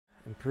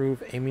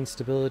Improve aiming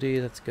stability,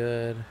 that's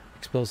good.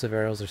 Explosive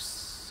arrows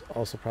are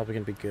also probably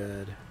going to be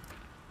good.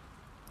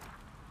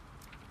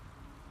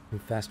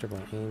 And faster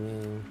while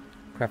aiming.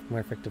 Craft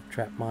more effective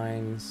trap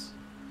mines.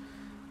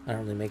 I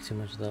don't really make too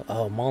much though.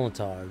 Oh,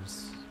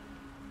 Molotovs.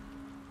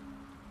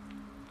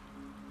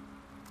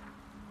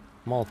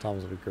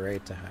 Molotovs would be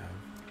great to have.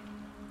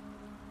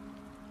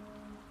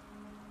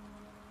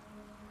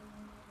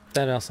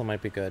 That also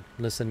might be good.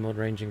 Listen mode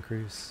range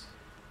increase.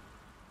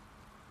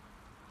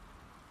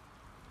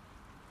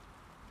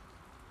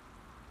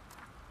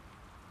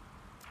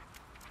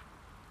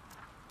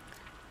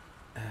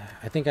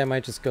 I think I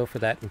might just go for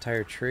that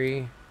entire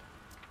tree.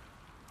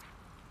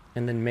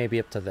 And then maybe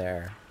up to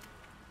there.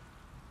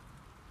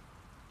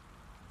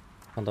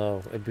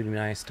 Although, it'd be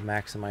nice to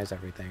maximize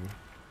everything.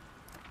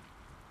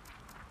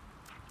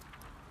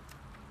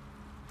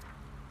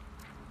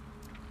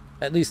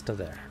 At least to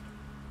there.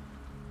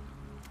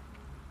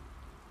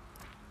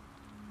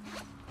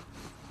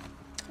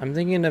 I'm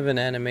thinking of an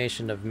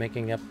animation of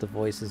making up the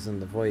voices in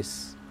the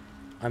voice.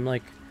 I'm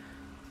like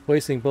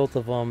voicing both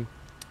of them,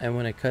 and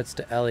when it cuts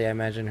to Ellie, I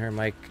imagine her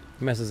mic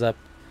messes up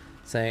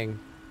saying,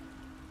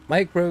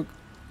 "Mic broke."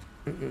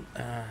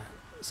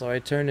 So I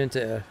turned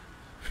into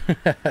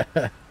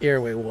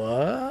Earway,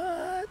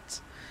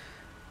 what?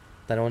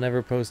 That I'll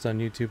never post on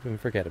YouTube and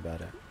forget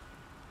about it.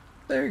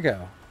 There you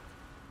go.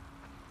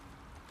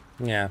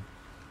 Yeah.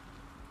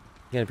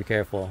 You gotta be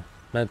careful.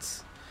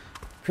 That's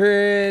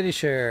pretty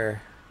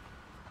sure.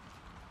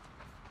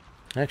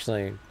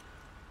 Actually,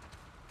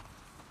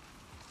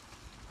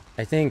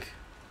 I think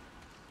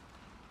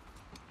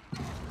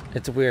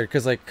it's weird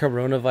because like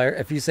coronavirus,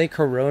 if you say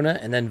corona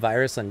and then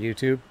virus on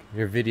YouTube,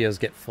 your videos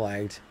get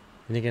flagged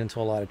and you get into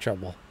a lot of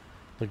trouble.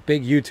 Like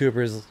big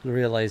YouTubers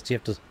realized you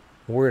have to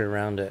word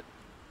around it.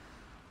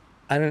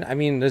 I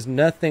mean, there's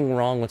nothing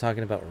wrong with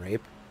talking about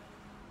rape.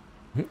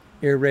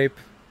 Ear rape,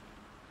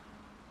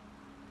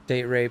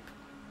 date rape,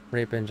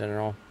 rape in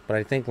general. But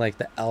I think like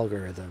the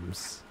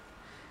algorithms,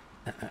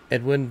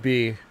 it wouldn't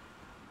be,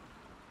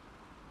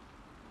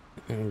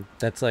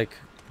 that's like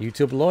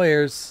YouTube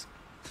lawyers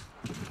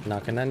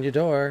knocking on your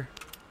door,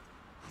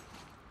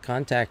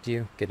 contact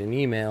you, get an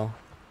email.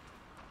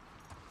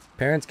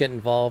 Parents get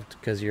involved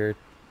because you're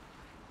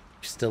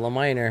still a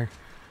minor.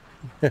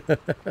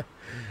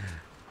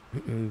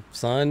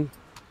 Son,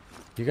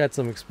 you got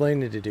some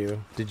explaining to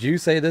do. Did you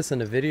say this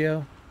in a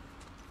video?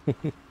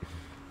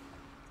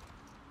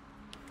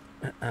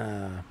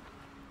 But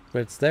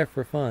it's there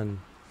for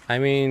fun. I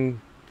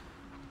mean,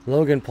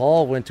 Logan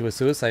Paul went to a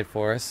suicide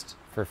forest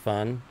for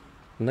fun,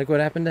 and look what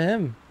happened to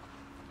him.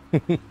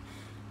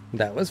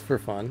 That was for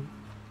fun.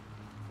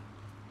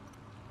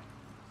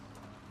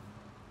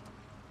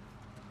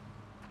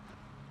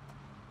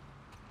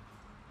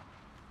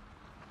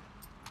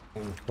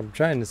 What I'm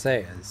trying to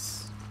say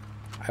is,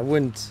 I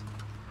wouldn't,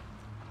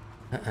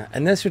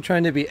 unless you're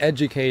trying to be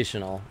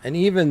educational, and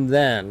even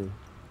then,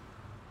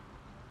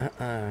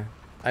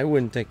 I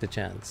wouldn't take the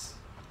chance.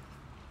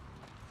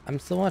 I'm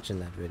still watching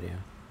that video.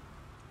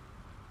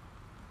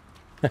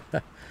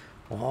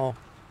 Well,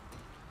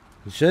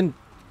 you shouldn't,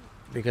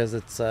 because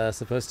it's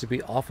supposed to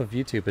be off of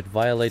YouTube. It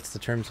violates the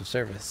terms of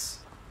service.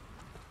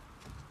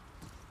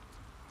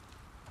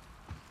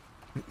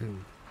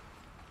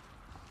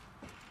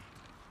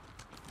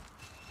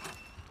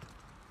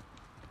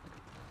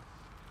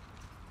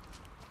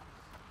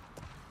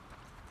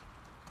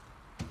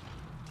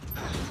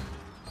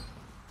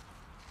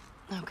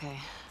 Okay.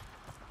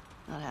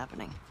 Not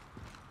happening.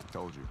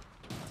 Told you.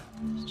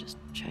 I was just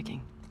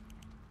checking.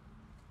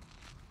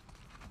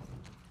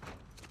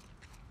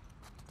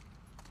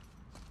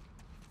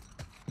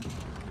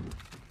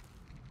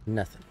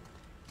 Nothing.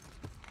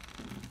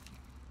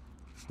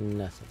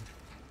 Nothing.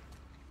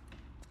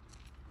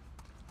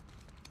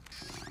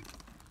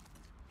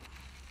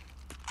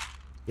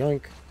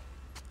 Yoink.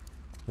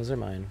 Those are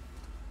mine.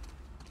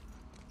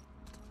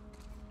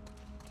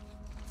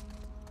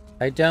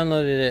 I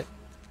downloaded it.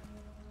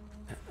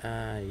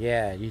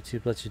 Yeah,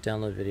 YouTube lets you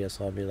download videos,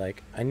 so I'll be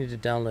like, I need to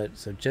download it,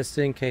 so just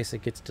in case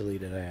it gets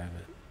deleted, I have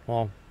it.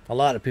 Well, a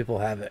lot of people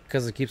have it,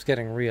 because it keeps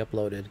getting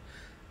re-uploaded,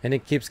 and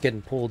it keeps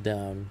getting pulled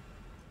down.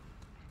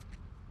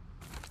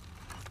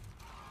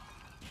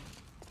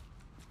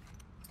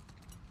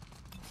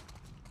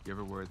 You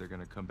ever worried they're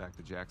gonna come back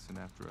to Jackson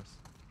after us?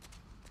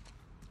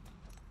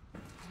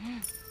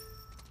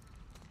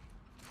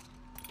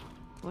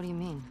 What do you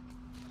mean?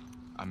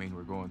 I mean,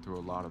 we're going through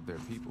a lot of their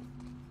people.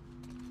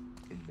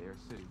 In their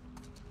city.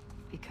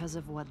 Because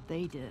of what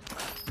they did.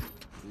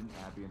 Didn't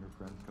Abby and her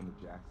friends come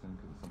to Jackson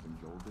because of something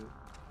Joel did?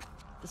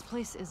 This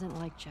place isn't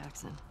like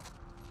Jackson.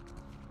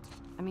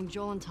 I mean,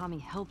 Joel and Tommy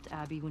helped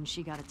Abby when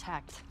she got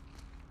attacked.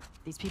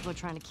 These people are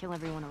trying to kill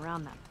everyone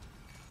around them.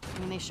 I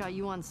mean, they shot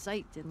you on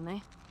sight, didn't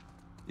they?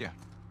 Yeah,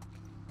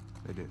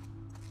 they did.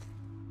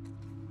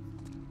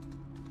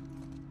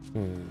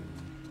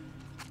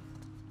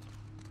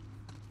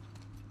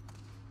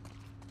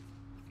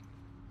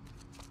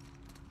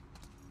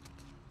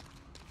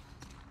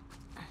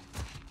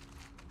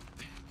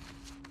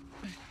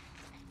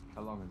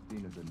 How long has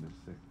Dina been this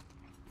sick?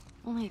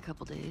 Only a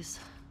couple days.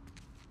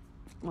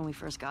 When we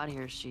first got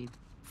here, she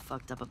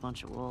fucked up a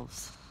bunch of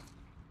wolves.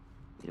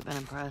 You'd have been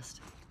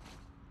impressed.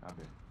 I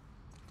bet.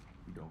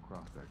 You don't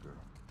cross that girl.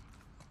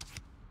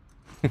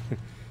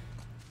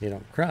 You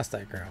don't cross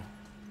that girl.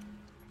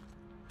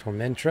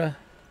 Tormentra?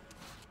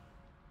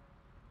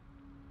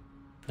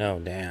 Oh,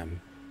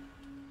 damn.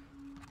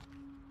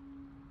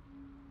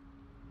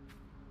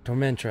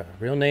 Tormentra.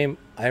 Real name,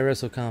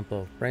 Iris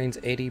Ocampo. Brains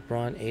 80,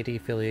 brawn 80,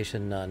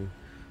 affiliation none.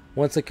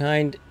 Once a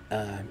kind,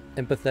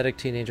 empathetic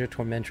teenager,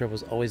 Tormentra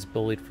was always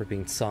bullied for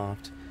being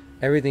soft.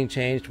 Everything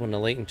changed when a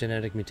latent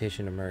genetic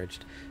mutation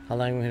emerged,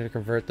 allowing her to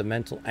convert the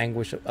mental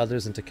anguish of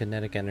others into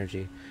kinetic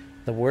energy.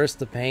 The worse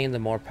the pain, the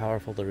more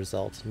powerful the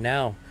result.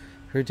 Now,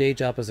 her day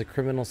job as a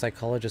criminal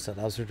psychologist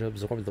allows her to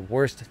absorb the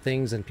worst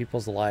things in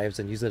people's lives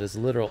and use it as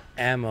literal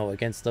ammo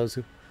against those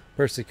who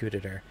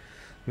persecuted her.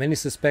 Many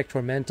suspect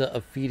Tormenta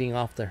of feeding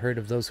off the hurt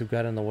of those who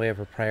got in the way of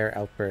her prior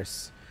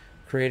outbursts,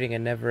 creating a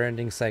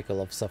never-ending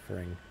cycle of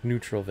suffering.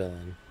 Neutral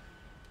villain.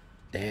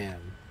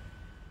 Damn.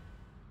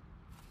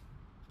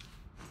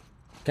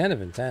 Kind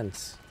of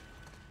intense.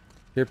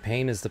 Your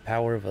pain is the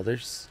power of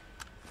others.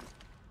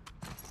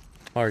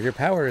 Or your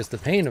power is the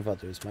pain of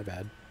others, my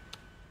bad.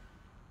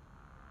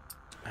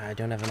 I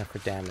don't have enough for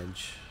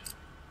damage.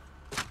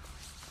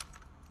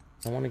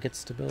 I want to get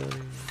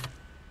stability.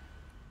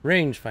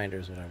 Rangefinder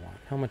is what I want.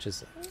 How much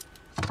is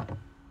that?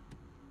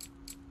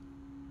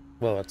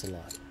 Whoa, that's a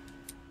lot.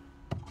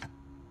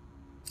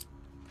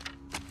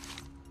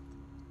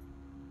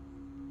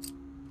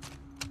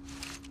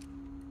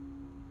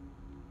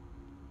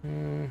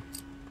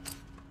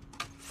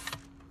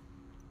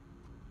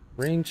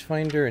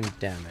 Rangefinder and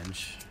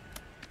damage.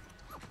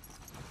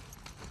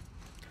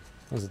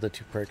 Those are the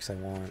two perks I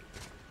want.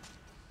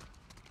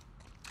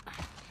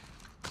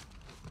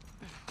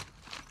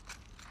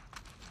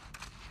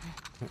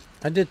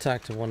 I did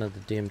talk to one of the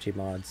DMG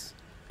mods,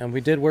 and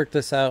we did work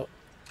this out,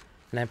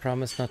 and I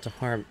promised not to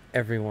harm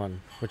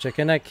everyone, which I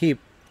cannot keep,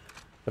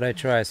 but I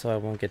try so I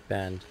won't get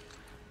banned.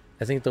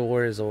 I think the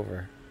war is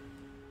over.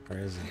 Or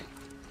is it?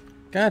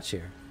 Got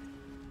you.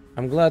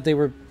 I'm glad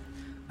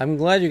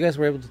you guys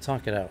were able to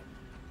talk it out.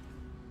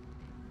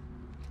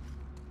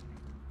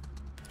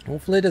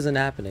 Hopefully it doesn't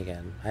happen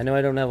again. I know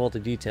I don't have all the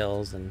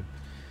details, and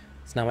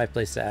it's not my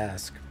place to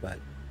ask, but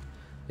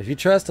if you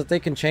trust that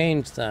they can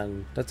change,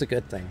 then that's a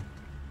good thing.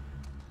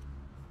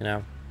 You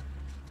know?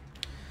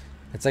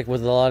 It's like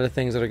with a lot of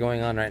things that are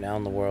going on right now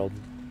in the world.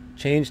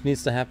 Change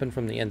needs to happen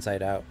from the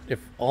inside out.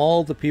 If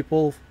all the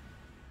people...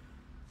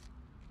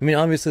 I mean,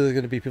 obviously there's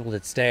going to be people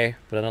that stay,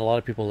 but a lot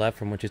of people left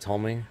from what you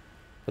told me.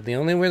 But the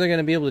only way they're going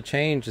to be able to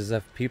change is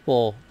if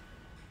people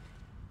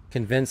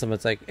convince them.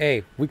 It's like,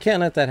 hey, we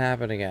can't let that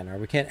happen again, or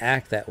we can't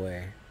act that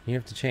way. You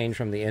have to change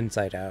from the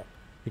inside out.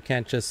 You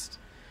can't just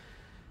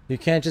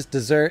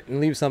desert and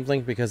leave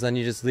something, because then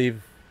you just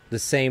leave the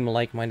same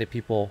like-minded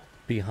people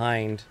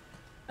behind,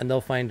 and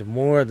they'll find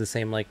more of the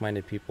same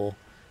like-minded people,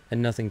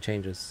 and nothing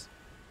changes.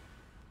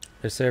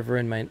 The server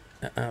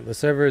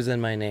is in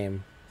my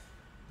name.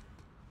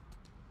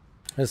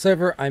 The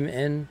server I'm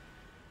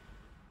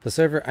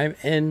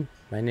in,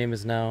 my name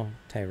is now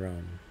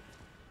Tyrone.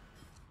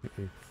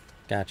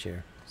 Got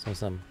you. So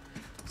some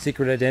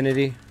secret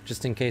identity,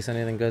 just in case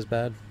anything goes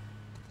bad.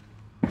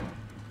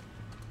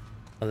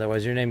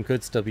 Otherwise, your name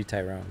could still be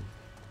Tyrone.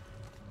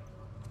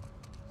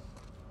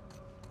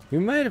 You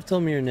might have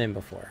told me your name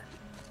before.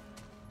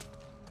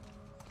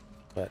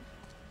 But,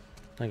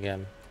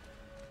 again,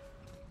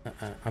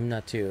 I'm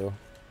not too...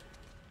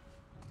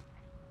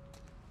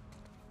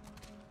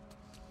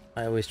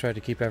 I always try to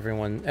keep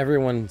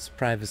everyone's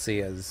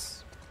privacy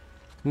as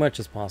much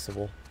as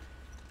possible.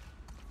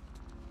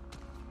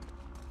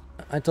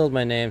 I told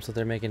my name, so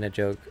they're making a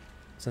joke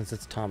since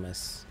it's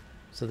Thomas.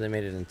 So they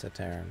made it into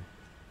Taran.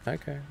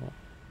 Okay, well.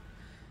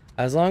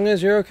 As long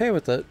as you're okay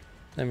with it.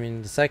 I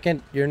mean, the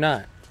second you're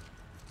not,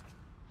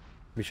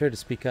 be sure to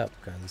speak up,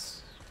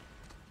 because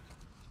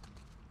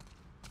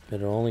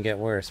it'll only get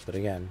worse. But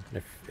again,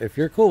 if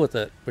you're cool with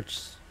it, which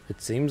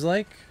it seems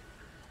like,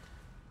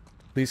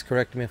 please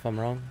correct me if I'm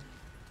wrong.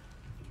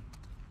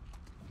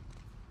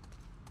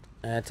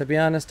 To be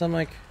honest, I'm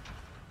like,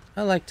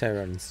 I like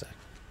Tyrone instead.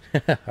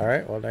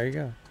 Alright, well, there you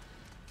go.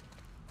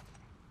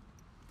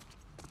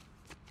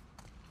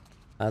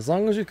 As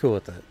long as you're cool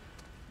with it.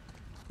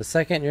 The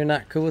second you're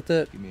not cool with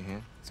it, Give me a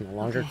hand. it's no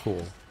longer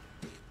cool.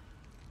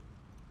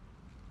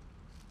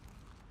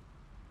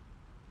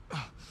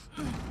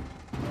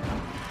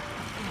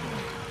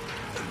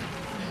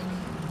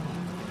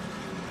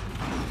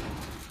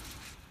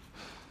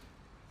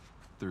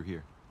 Through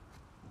here.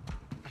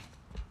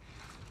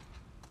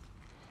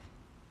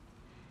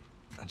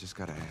 I just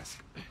gotta ask.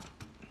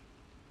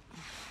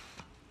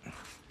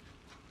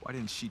 Why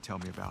didn't she tell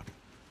me about it?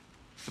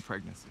 The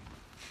pregnancy.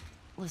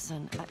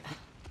 Listen,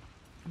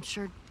 I'm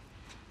sure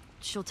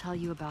she'll tell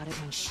you about it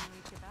when she...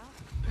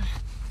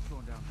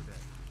 Going down today.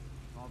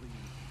 All the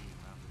units are being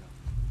rounded up.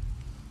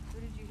 Who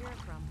did you hear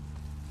it from?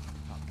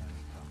 Top man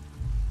is top.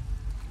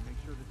 Make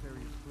sure this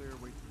area is clear.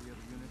 Wait for the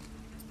other units.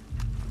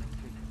 And then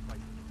take the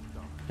fight to the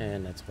start.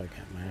 And that's why I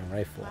got my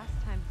rifle.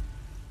 Last time.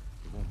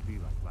 It won't be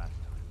like last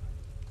time.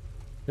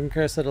 Jim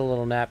Carrey had a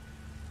little nap.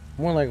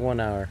 More like 1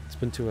 hour. It's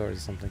been 2 hours or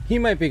something. He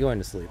might be going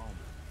to sleep.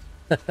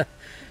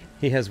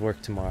 He has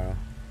work tomorrow.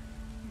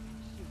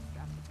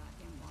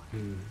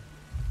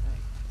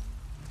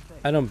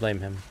 I don't blame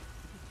him.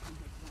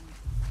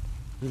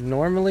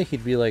 Normally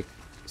he'd be like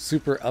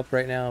super up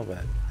right now,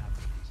 but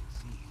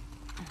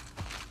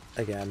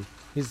again,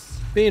 he's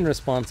being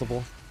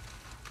responsible.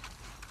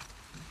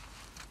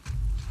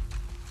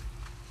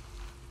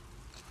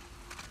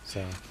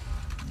 So,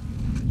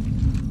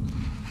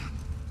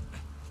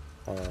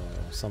 oh,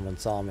 someone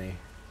saw me.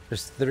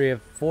 There's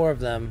 4 of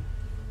them.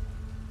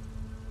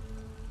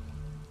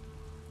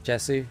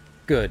 Jesse?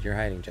 Good, you're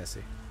hiding,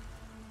 Jesse.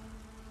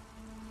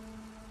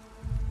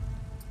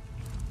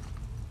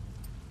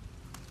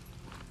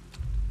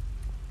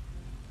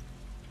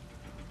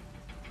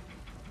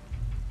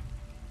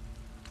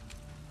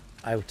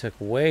 I took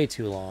way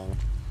too long.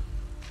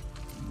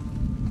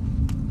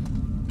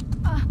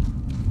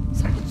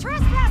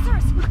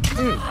 Trespassers!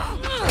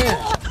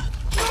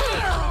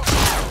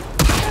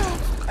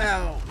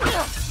 Ow!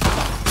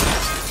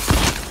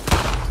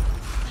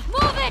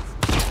 Move it!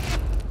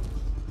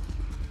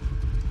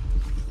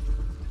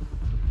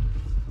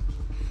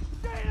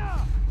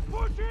 Dana!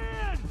 Push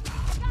in!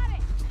 Got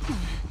it!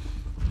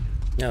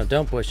 No,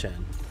 don't push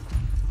in.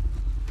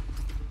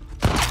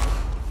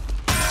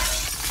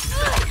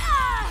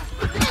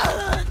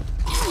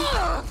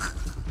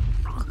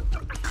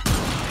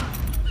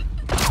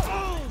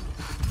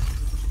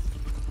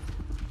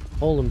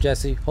 Hold him,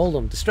 Jesse. Hold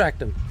him.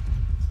 Distract him.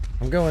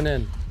 I'm going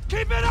in.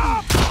 Keep it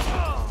up!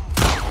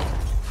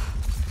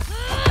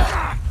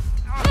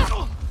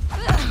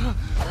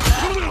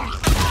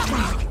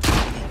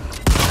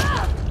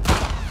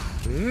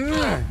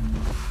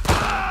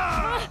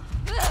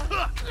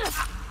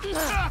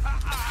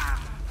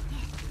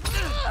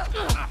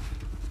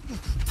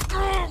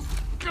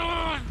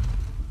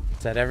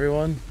 Is that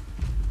everyone?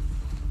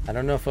 I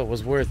don't know if it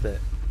was worth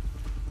it.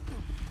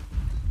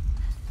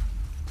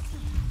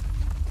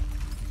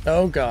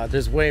 Oh god,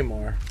 there's way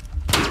more.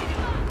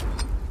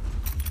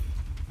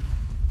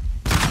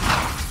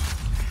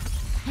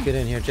 Get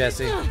in here,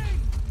 Jesse. On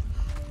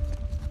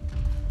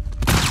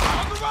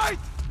the right!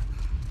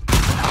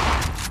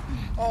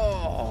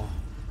 Oh.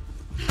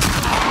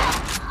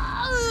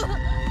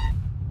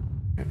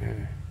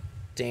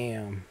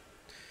 Damn.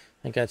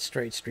 I got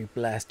straight street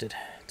blasted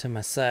to my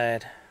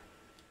side.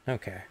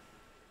 Okay.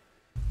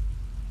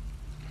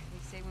 They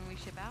say when we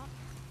ship out?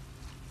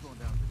 Going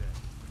down today.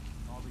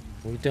 All the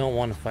units We don't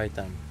want to fight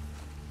them.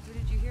 Who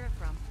did you hear it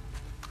from?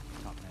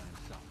 top man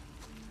himself.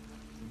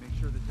 We make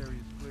sure this area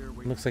is clear.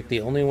 wait Looks for like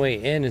the only way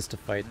in is to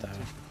fight, though. Take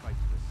the fight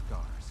to the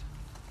scars.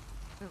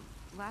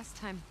 Oh, last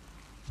time.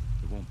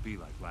 It won't be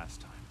like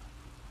last time.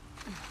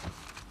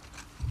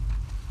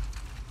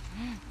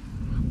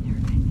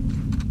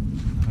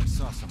 I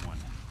saw someone.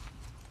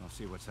 I'll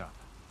see what's up.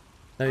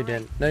 No, you All right,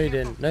 didn't. No, you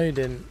careful. didn't. No, you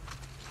didn't.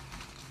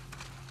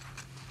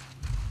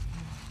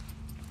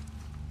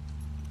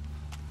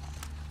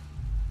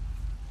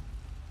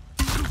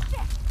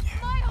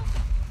 Miles!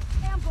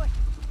 Ambush!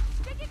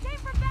 Think it came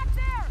from back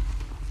there!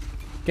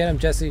 Get him,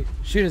 Jesse.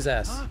 Shoot his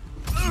ass.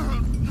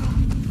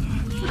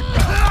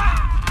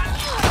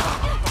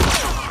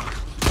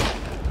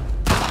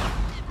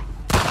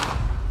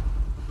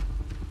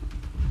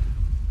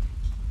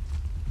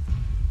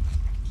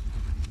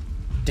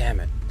 Damn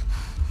it.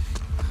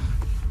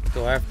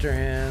 Go after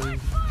him.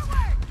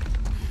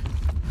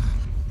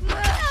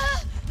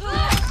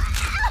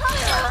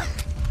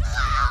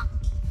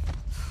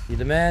 You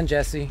the man,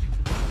 Jesse.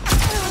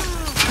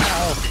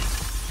 Ow.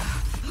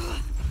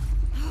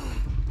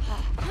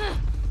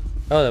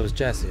 Oh, that was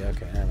Jesse.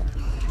 Okay, never mind.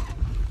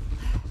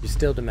 You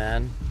still the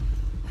man.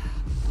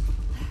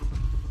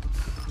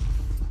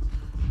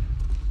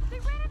 They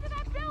ran into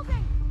that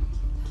building!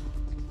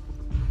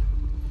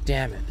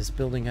 Damn it, this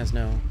building has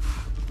no...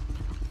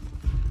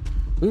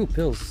 Ooh,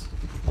 pills.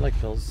 I like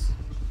pills.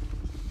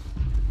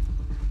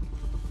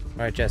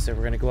 Alright, Jesse,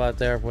 we're gonna go out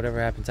there. Whatever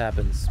happens,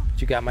 happens.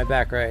 But you got my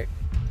back, right?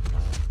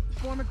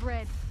 Form a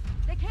grid.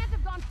 They can't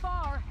have gone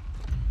far.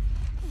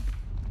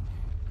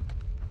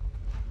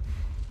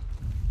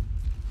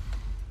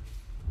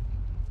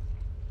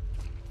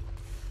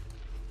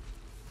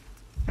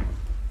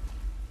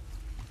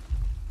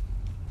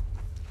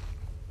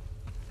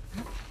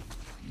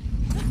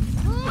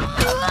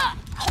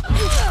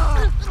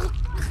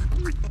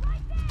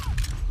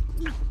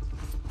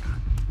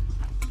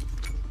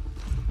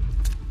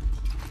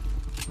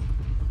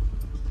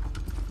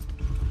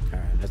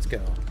 Alright, let's go.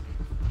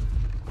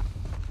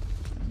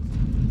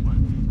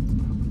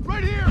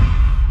 Right here!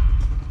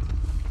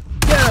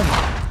 Get him!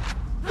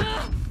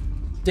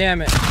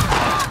 Damn it.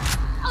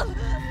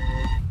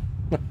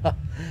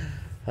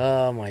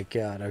 Oh my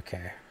god,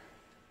 okay.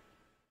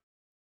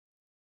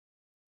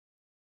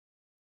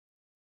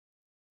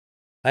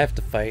 I have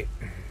to fight.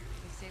 They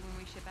say when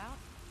we ship out?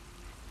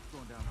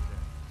 Going down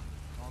today.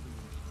 All the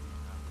units are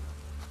being rounded up.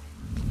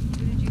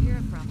 Who did you hear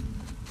it from?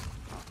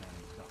 Top man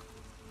himself.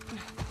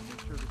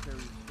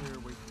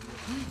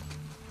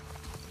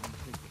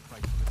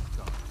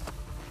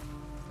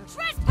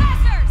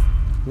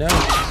 No.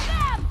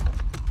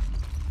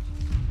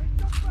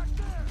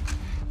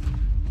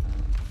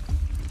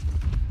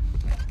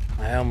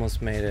 I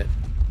almost made it.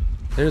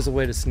 There's a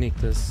way to sneak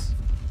this.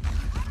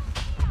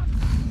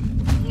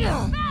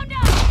 Found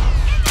us!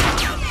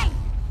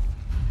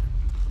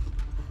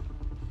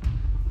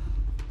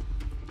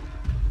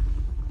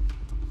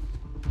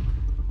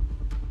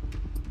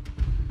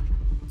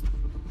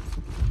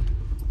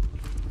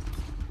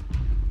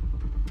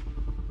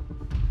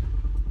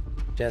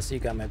 Jesse,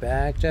 you got my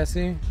back,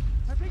 Jesse?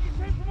 I think it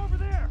came from over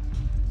there.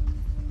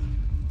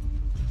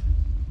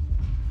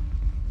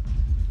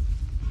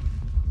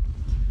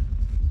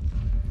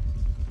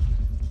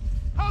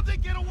 How'd they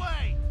get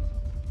away?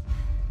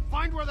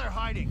 Find where they're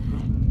hiding.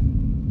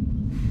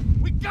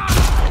 We got them!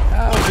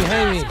 Ow,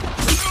 behind me!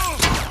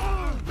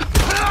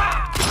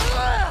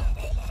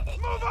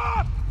 Move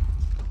up!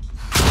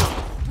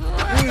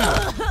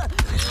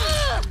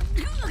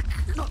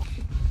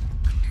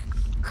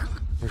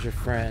 Where's your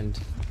friend?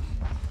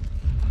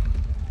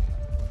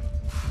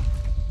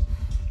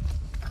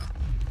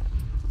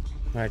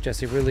 Alright,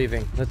 Jesse, we're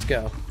leaving. Let's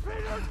go.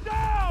 Peter,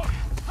 down!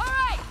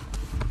 Alright!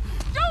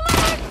 Don't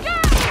let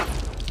her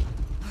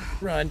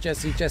go! Run,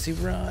 Jesse, Jesse,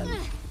 run!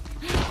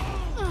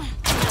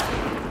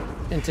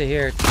 Into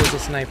here, there's a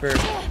sniper.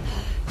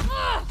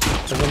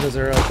 The windows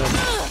are open.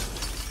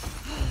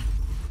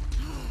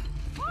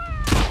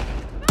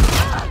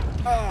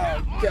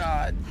 Oh,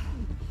 God.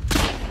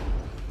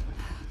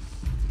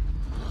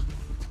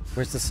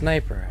 Where's the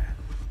sniper?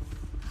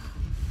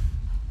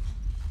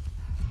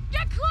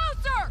 Get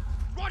closer!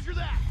 Roger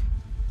that!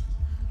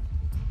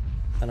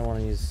 I don't want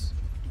to use...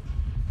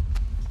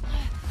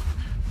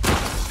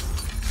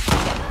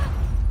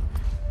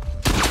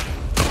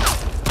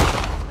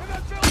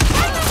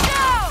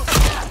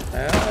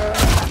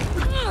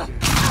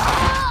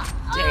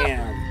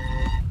 Damn.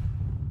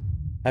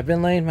 I've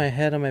been laying my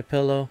head on my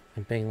pillow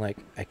and being like,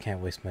 I can't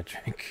waste my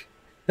drink.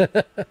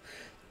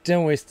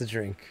 Don't waste the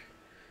drink.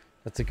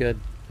 That's a good...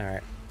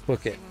 Alright,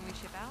 book it. When we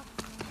ship out?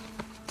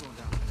 Going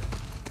down there.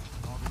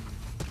 I'll be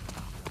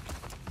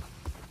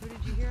Who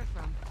did you hear it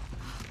from?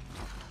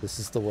 This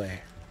is the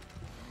way.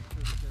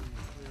 Make sure this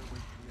area is clear,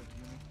 wait for the other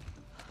unit,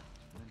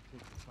 and then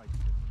take the fight to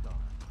the star.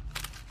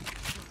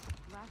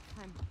 Last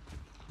time.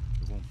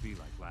 It won't be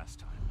like last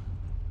time.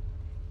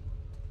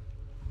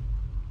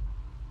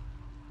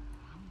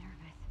 I'm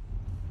nervous.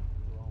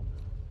 We're all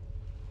nervous.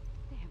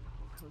 They have the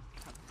whole coast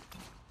covered.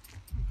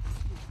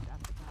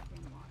 Out the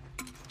goddamn water.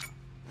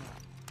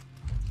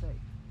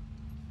 Safe.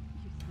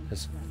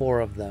 There's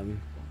 4 of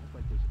them. Don't look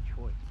like there's a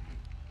choice, man.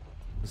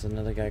 There's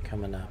another guy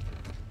coming up.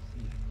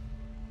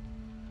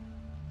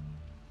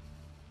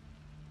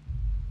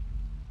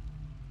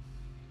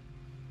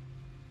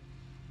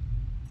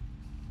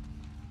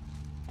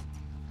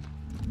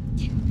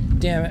 See it.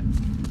 Damn it.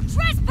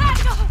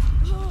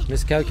 Trespasser!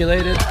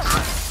 Miscalculated.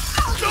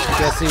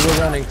 Jesse, we're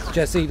running.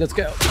 Jesse, let's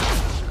go. Oh,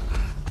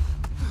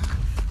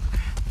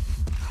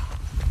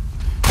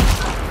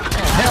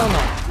 hell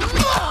no.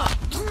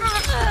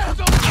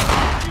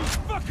 You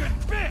fucking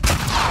bitch!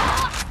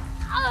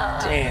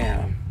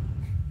 Damn.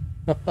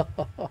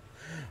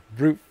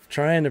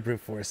 Trying to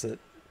brute force it.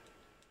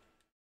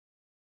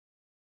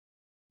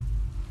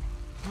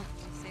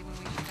 Say when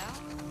we ship out?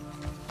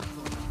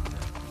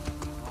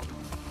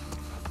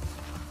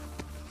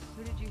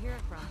 Who did you hear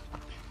it from?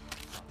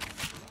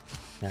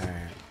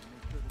 Alright.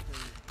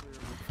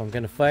 If I'm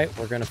gonna fight,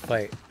 we're gonna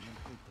fight.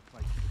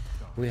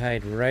 We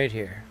hide right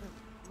here.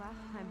 Last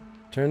time.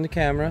 Turn the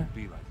camera.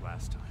 Be like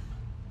last time.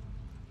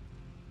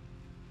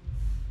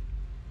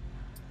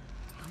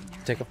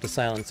 Take up the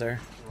silencer.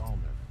 We're all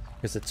nervous.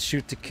 Because it's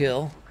shoot to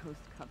kill.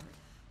 Coast covered.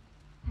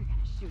 They're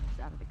gonna shoot us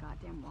out of the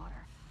goddamn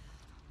water.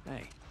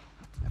 Hey,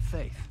 have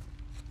faith.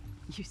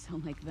 You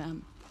sound like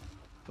them.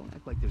 Don't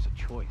act like there's a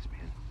choice,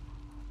 man.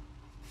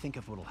 Think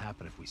of what'll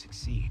happen if we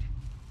succeed.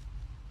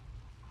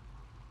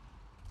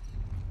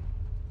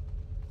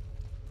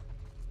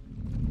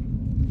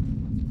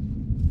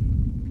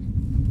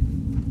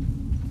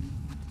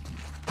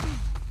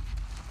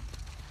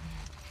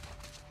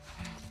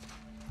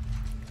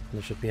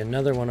 There should be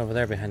another one over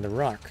there behind the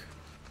rock.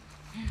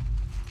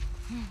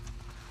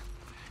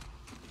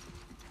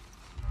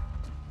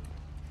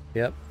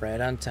 Yep, right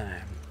on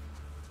time.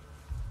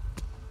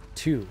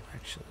 2,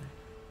 actually.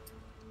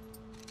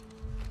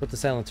 Put the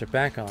silencer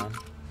back on.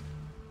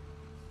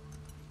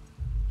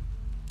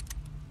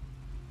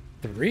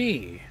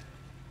 3.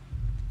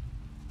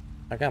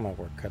 I got my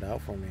work cut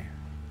out for me.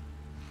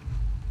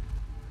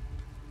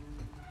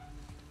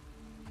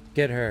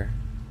 Get her.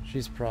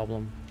 She's a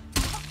problem.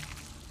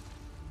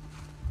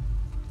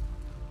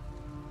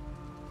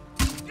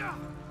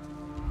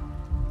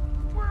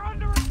 We're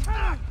under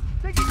attack!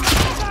 They can go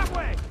that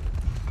way!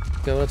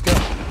 Go, let's go.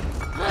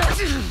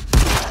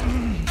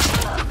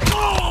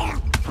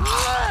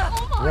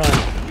 Run,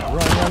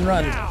 run, run,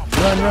 run.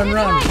 Run, run,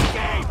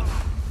 run.